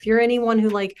If you're anyone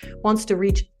who wants to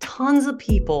reach tons of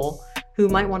people who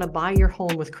might want to buy your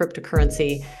home with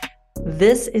cryptocurrency,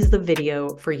 this is the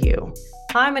video for you.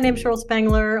 Hi, my name is Cheryl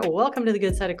Spangler. Welcome to the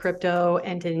Good Side of Crypto.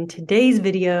 And in today's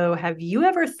video, have you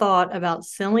ever thought about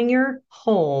selling your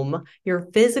home, your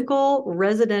physical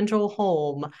residential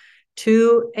home,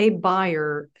 to a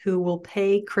buyer who will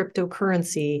pay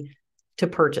cryptocurrency to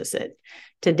purchase it?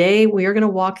 Today, we are going to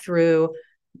walk through,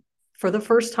 for the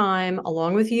first time,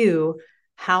 along with you,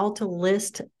 how to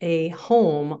list a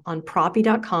home on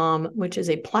Propy.com, which is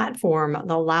a platform that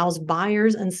allows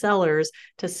buyers and sellers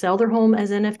to sell their home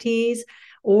as NFTs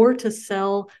or to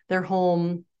sell their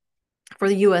home for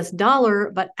the US dollar,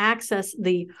 but access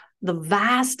the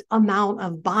vast amount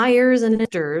of buyers and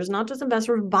investors, not just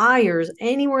investors, buyers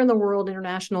anywhere in the world,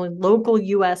 internationally, local,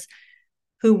 US,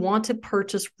 who want to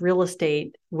purchase real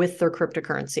estate with their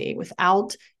cryptocurrency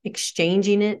without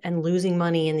exchanging it and losing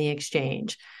money in the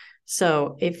exchange.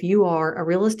 So if you are a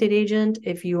real estate agent,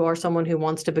 if you are someone who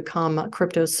wants to become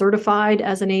crypto certified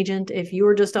as an agent, if you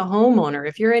are just a homeowner,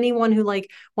 if you're anyone who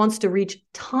wants to reach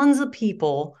tons of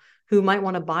people who might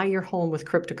want to buy your home with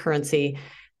cryptocurrency,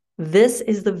 this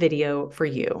is the video for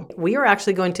you. We are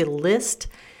actually going to list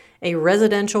a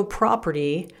residential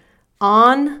property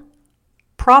on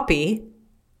Propy,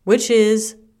 which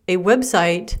is a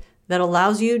website that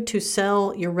allows you to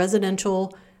sell your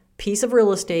residential piece of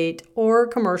real estate or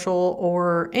commercial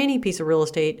or any piece of real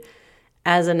estate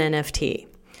as an NFT.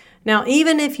 Now,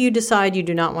 even if you decide you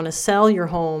do not want to sell your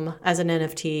home as an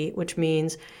NFT, which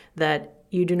means that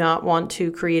you do not want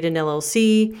to create an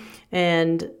LLC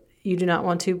and you do not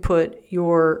want to put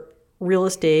your real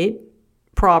estate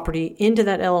property into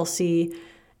that LLC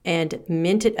and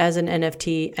mint it as an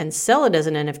NFT and sell it as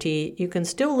an NFT, you can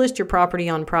still list your property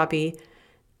on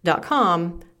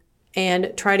Propy.com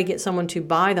and try to get someone to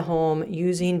buy the home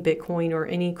using Bitcoin or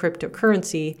any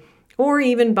cryptocurrency, or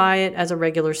even buy it as a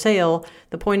regular sale.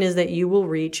 The point is that you will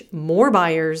reach more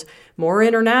buyers, more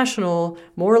international,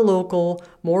 more local,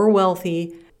 more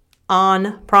wealthy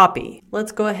on Propy.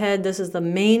 Let's go ahead. This is the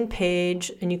main page,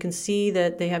 and you can see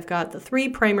that they have got the three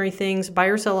primary things: buy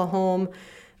or sell a home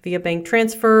via bank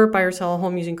transfer, buy or sell a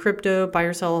home using crypto, buy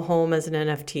or sell a home as an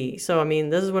NFT. So,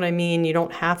 this is what I mean. You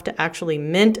don't have to actually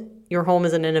mint your home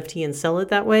as an NFT and sell it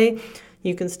that way.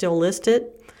 You can still list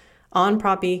it on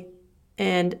Propy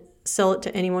and sell it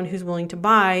to anyone who's willing to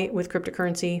buy with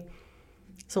cryptocurrency.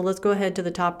 So let's go ahead to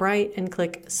the top right and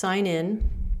click sign in.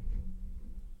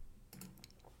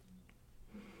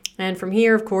 And from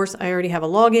here, of course, I already have a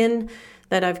login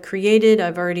that I've created.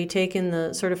 I've already taken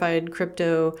the Certified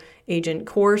Crypto Agent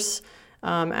course.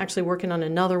 I'm actually working on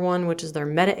another one, which is their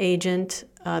Meta Agent.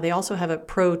 They also have a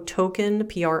Pro Token,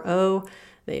 PRO,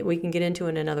 that we can get into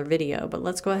in another video. But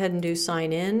let's go ahead and do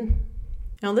sign in.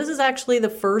 Now, this is actually the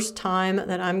first time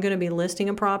that I'm going to be listing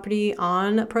a property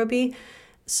on Propy,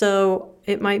 so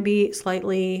it might be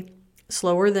slightly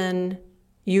slower than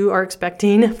you are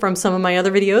expecting from some of my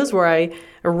other videos where I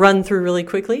run through really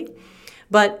quickly.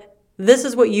 But this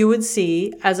is what you would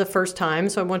see as a first time,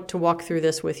 so I want to walk through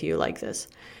this with you like this.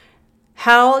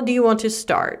 How do you want to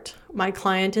start? My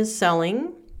client is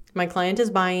selling, my client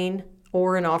is buying,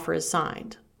 or an offer is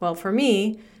signed. Well, for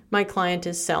me, my client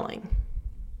is selling.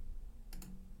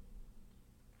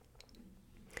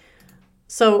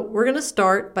 So we're going to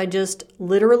start by just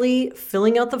literally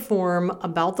filling out the form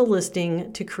about the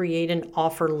listing to create an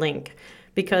offer link,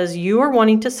 because you are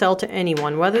wanting to sell to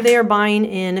anyone, whether they are buying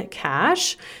in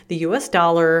cash, the US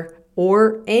dollar,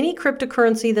 or any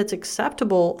cryptocurrency that's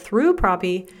acceptable through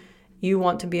Propy. You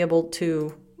want to be able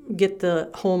to get the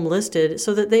home listed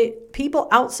so that people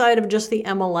outside of just the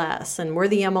MLS and where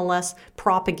the MLS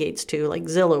propagates to, like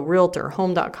Zillow, Realtor,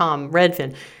 Home.com,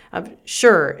 Redfin.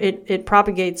 Sure, it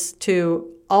propagates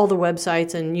to all the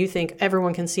websites and you think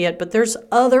everyone can see it, but there's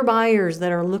other buyers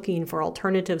that are looking for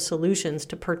alternative solutions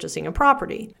to purchasing a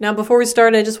property. Now, before we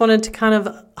start, I just wanted to kind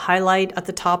of highlight at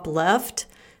the top left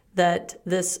that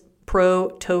this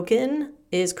Pro token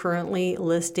is currently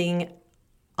listing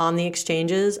on the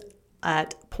exchanges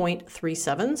at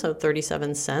 0.37, so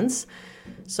 37 cents.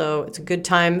 So it's a good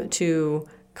time to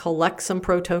collect some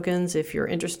Pro tokens if you're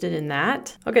interested in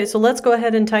that. Okay, so let's go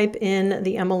ahead and type in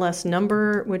the MLS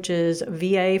number, which is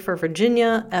VA for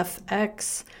Virginia,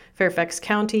 FX, Fairfax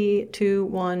County,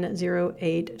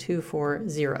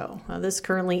 2108240. This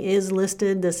currently is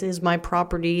listed. This is my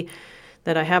property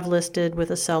that I have listed with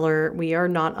a seller. We are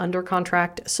not under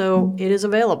contract, so it is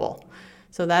available.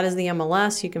 So that is the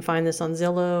MLS. You can find this on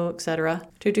Zillow, etc.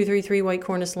 2233 White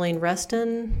Cornice Lane,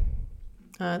 Reston.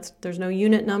 There's no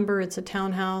unit number. It's a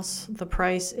townhouse. The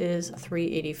price is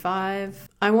 $385.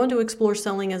 I want to explore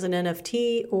selling as an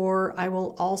NFT, or I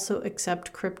will also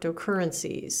accept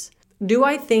cryptocurrencies. Do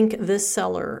I think this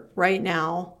seller right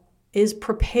now is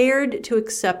prepared to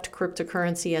accept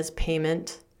cryptocurrency as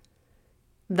payment?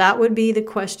 That would be the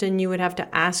question you would have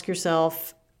to ask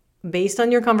yourself based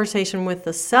on your conversation with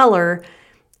the seller.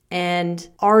 And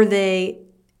are they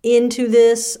into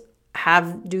this?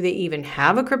 Do they even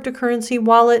have a cryptocurrency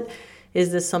wallet?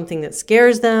 Is this something that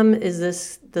scares them? Does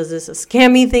this a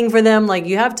scammy thing for them? Like,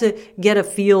 you have to get a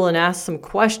feel and ask some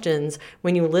questions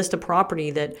when you list a property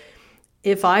that,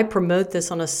 if I promote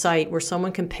this on a site where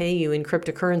someone can pay you in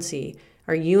cryptocurrency,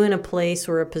 are you in a place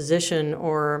or a position,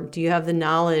 or do you have the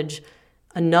knowledge,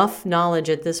 enough knowledge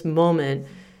at this moment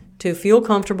to feel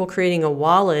comfortable creating a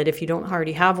wallet if you don't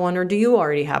already have one, or do you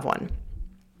already have one,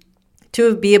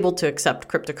 to be able to accept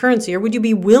cryptocurrency, or would you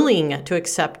be willing to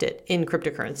accept it in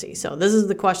cryptocurrency? So this is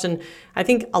the question. I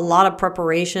think a lot of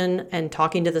preparation and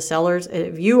talking to the sellers.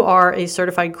 If you are a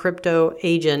certified crypto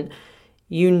agent,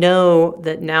 you know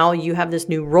that now you have this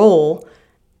new role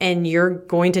and you're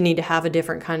going to need to have a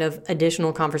different kind of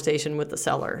additional conversation with the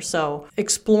seller. So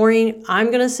exploring, I'm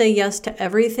going to say yes to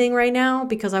everything right now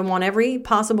because I want every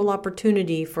possible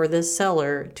opportunity for this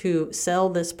seller to sell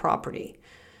this property.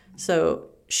 So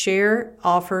share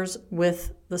offers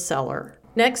with the seller.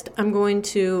 Next, I'm going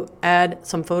to add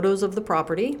some photos of the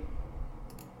property.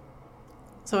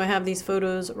 So I have these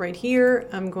photos right here.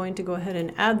 I'm going to go ahead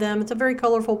and add them. It's a very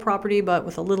colorful property, but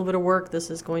with a little bit of work, this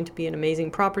is going to be an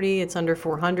amazing property. It's under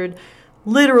 400,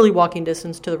 literally walking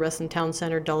distance to the Reston Town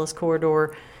Center, Dulles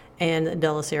Corridor, and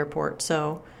Dulles Airport.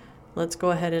 So let's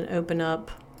go ahead and open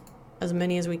up as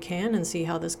many as we can and see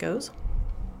how this goes.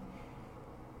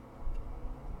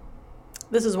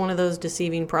 This is one of those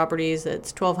deceiving properties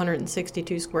that's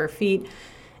 1,262 square feet.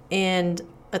 And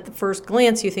at the first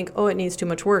glance, you think, oh, it needs too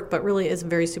much work, but really it's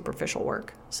very superficial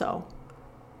work. So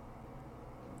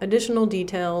additional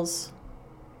details,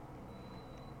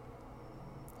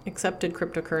 accepted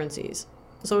cryptocurrencies.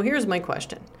 So here's my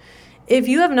question. If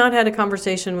you have not had a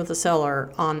conversation with the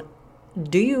seller on,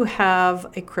 do you have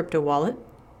a crypto wallet?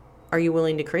 Are you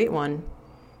willing to create one?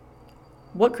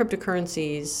 What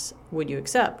cryptocurrencies would you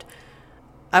accept?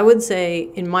 I would say,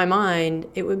 in my mind,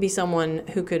 it would be someone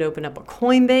who could open up a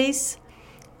Coinbase.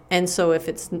 And so if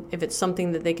it's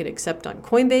something that they could accept on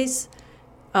Coinbase,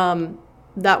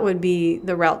 that would be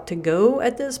the route to go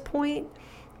at this point,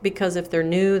 because if they're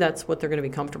new, that's what they're going to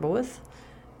be comfortable with.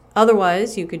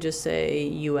 Otherwise, you could just say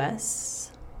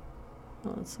US.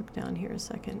 Well, let's look down here a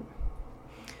second.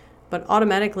 But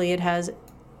automatically it has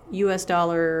US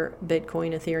dollar,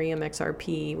 Bitcoin, Ethereum,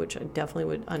 XRP, which I definitely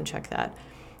would uncheck that,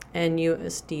 and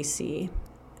USDC.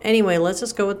 Anyway, let's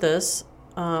just go with this.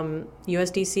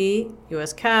 USDC,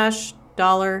 US cash,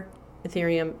 dollar,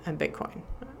 Ethereum, and Bitcoin.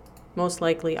 Most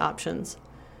likely options.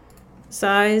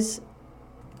 Size.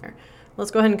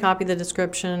 Let's go ahead and copy the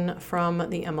description from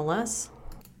the MLS.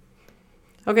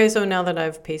 Okay, so now that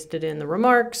I've pasted in the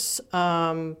remarks,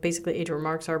 basically age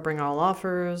remarks are bring all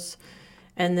offers.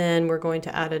 And then we're going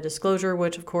to add a disclosure,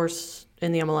 which of course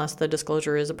in the MLS, the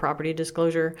disclosure is a property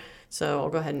disclosure. So I'll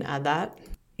go ahead and add that.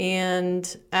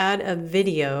 And add a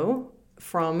video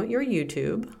from your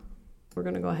YouTube. We're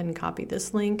going to go ahead and copy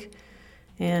this link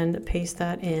and paste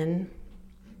that in.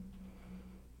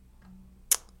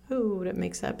 Ooh, that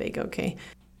makes that big. Okay.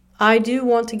 I do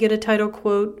want to get a title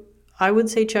quote. I would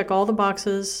say check all the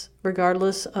boxes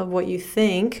regardless of what you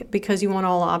think, because you want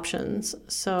all options.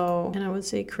 So, and I would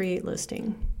say create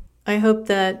listing. I hope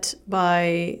that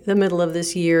by the middle of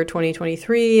this year,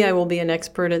 2023, I will be an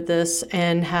expert at this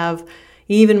and have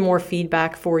even more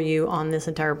feedback for you on this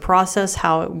entire process,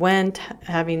 how it went,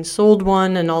 having sold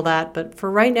one and all that. But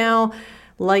for right now,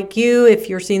 like you, if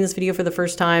you're seeing this video for the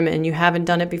first time and you haven't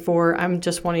done it before, I'm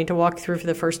just wanting to walk through for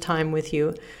the first time with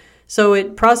you. So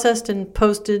it processed and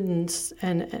posted and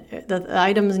the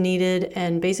items needed,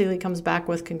 and basically comes back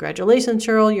with, congratulations,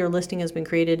 Cheryl, your listing has been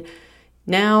created.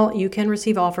 Now you can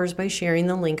receive offers by sharing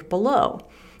the link below.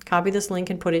 Copy this link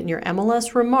and put it in your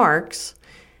MLS remarks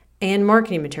and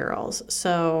marketing materials.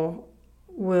 So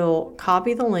we'll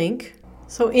copy the link.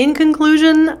 So in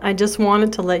conclusion, I just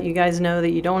wanted to let you guys know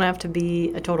that you don't have to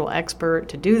be a total expert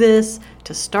to do this,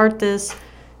 to start this,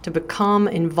 to become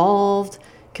involved.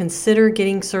 Consider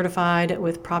getting certified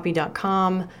with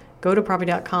Propy.com. Go to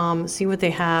Propy.com, see what they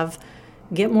have,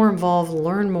 get more involved,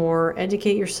 learn more,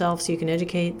 educate yourself so you can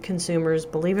educate consumers.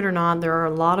 Believe it or not, there are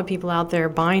a lot of people out there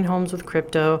buying homes with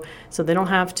crypto, so they don't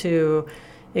have to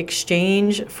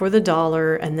exchange for the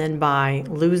dollar and then buy,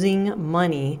 losing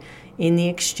money in the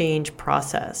exchange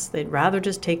process. They'd rather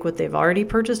just take what they've already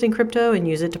purchased in crypto and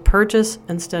use it to purchase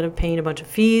instead of paying a bunch of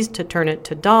fees to turn it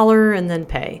to dollar and then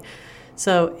pay.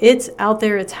 So it's out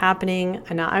there, it's happening,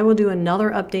 and I will do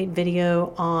another update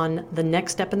video on the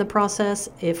next step in the process.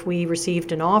 If we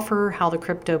received an offer, how the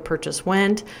crypto purchase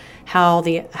went, how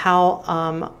a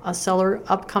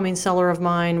upcoming seller of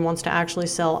mine wants to actually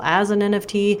sell as an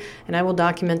NFT, and I will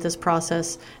document this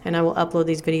process and I will upload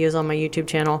these videos on my YouTube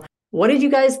channel. What did you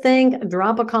guys think?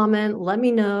 Drop a comment. Let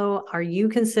me know. Are you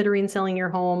considering selling your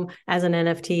home as an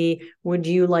NFT? Would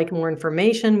you like more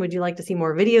information? Would you like to see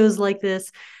more videos like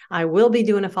this? I will be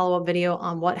doing a follow-up video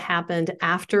on what happened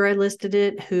after I listed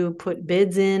it, who put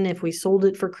bids in, if we sold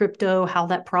it for crypto, how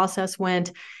that process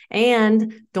went.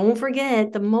 And don't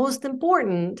forget, the most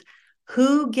important,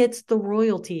 who gets the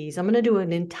royalties? I'm going to do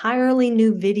an entirely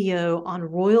new video on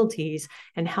royalties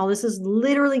and how this is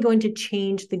literally going to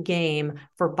change the game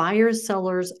for buyers,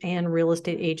 sellers, and real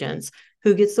estate agents.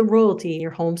 Who gets the royalty in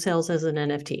your home sales as an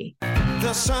NFT?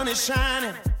 The sun is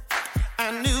shining.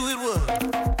 I knew it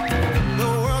would. The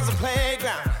world's a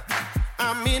playground.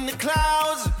 I'm in the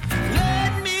clouds.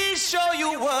 Let me show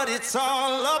you what it's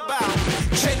all about.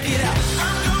 Check it out.